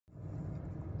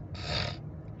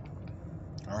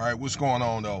right, what's going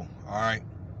on though? All right,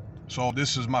 so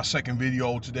this is my second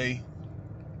video today.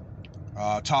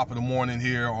 Top of the morning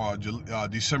here on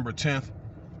December 10th.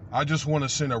 I just want to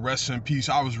send a rest in peace.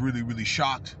 I was really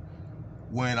shocked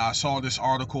when I saw this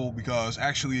article because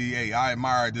actually, hey, I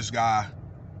admired this guy.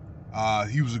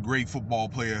 He was a great football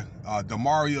player.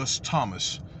 Demaryius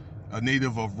Thomas, a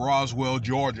native of Roswell,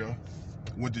 Georgia,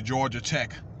 went to Georgia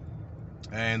Tech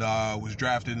and was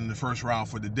drafted in the first round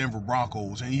for the Denver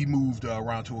Broncos, and he moved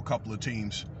around to a couple of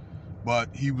teams, but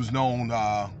he was known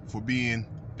for being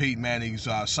Peyton Manning's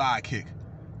sidekick.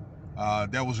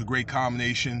 That was a great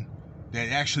combination that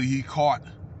actually he caught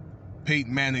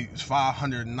Peyton Manning's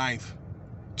 509th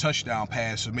touchdown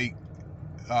pass to make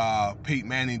Peyton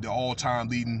Manning the all-time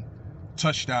leading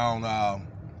touchdown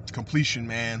completion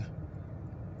man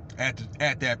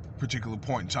at that particular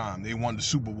point in time. They won the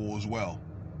Super Bowl as well.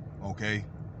 Okay,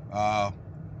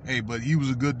 hey, but he was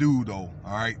a good dude though.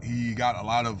 All right, he got a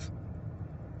lot of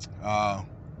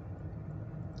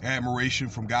admiration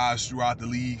from guys throughout the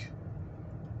league.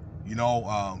 You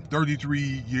know,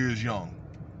 33 years young.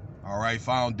 All right,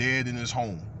 found dead in his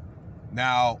home.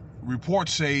 Now,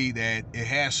 reports say that it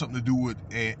has something to do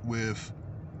with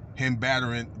him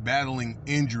battling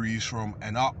injuries from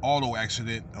an auto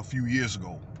accident a few years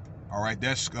ago. All right,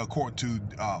 that's according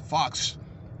to Fox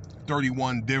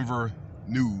 31 Denver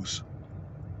News.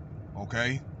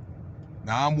 Okay,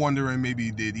 now I'm wondering,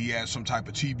 maybe did he have some type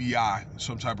of TBI,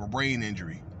 some type of brain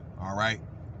injury? All right,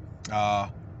 a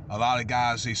lot of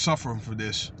guys, they suffer from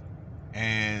this,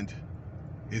 and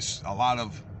it's a lot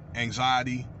of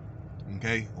anxiety,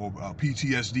 okay, or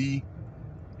PTSD,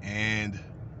 and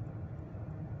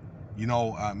you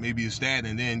know, maybe it's that,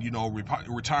 and then, you know,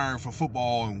 retiring from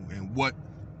football and what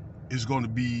is going to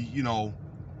be, you know,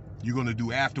 you're going to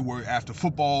do afterward, after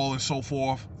football and so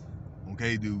forth.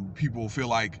 Okay, do people feel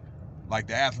like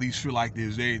the athletes feel like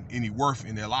there's any worth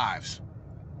in their lives?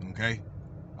 Okay,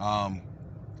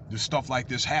 just stuff like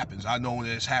this happens. I know that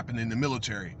it's happened in the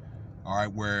military. All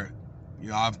right, where, you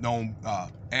know, I've known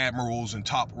admirals and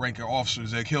top ranking officers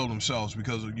that killed themselves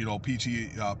because of, you know,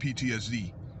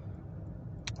 PTSD.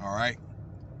 All right,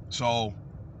 so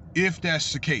if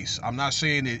that's the case, I'm not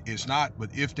saying it's not,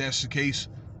 but if that's the case,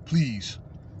 please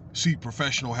seek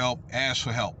professional help, ask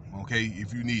for help, okay,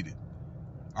 if you need it.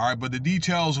 All right, but the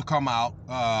details will come out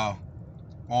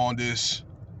on this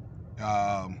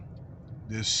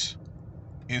this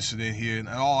incident here, and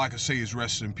all I can say is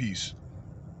rest in peace.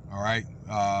 All right,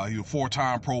 he was a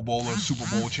 4-time Pro Bowler, Super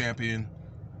Bowl champion,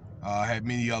 had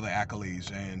many other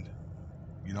accolades, and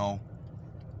you know,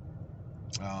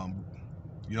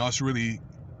 it's really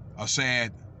a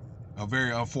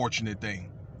very unfortunate thing.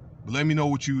 But let me know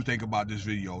what you think about this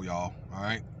video, y'all. All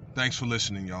right, thanks for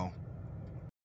listening, y'all.